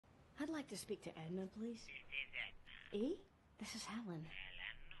like to speak to Edna, please. This is Edna. E? This is Helen. Helen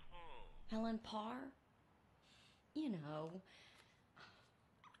who? Helen Parr? You know,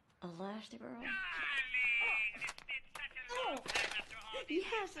 Elastigirl. Darling! It's been such a long time after all these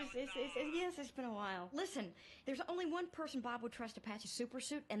Yes, it's been a while. Listen, there's only one person Bob would trust to patch his super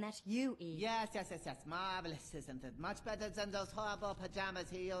suit, and that's you, E. Yes. Marvelous, isn't it? Much better than those horrible pajamas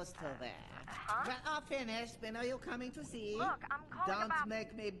he used to wear. Well, all finished. When are you coming to see? Look, I'm calling Don't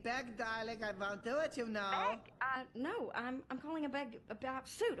make me beg, darling. I won't do it, you know. No, I'm calling about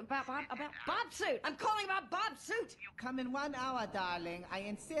suit, about Bob's suit. I'm calling about Bob's suit. Come in 1 hour, darling. I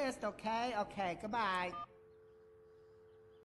insist, okay? Okay, goodbye.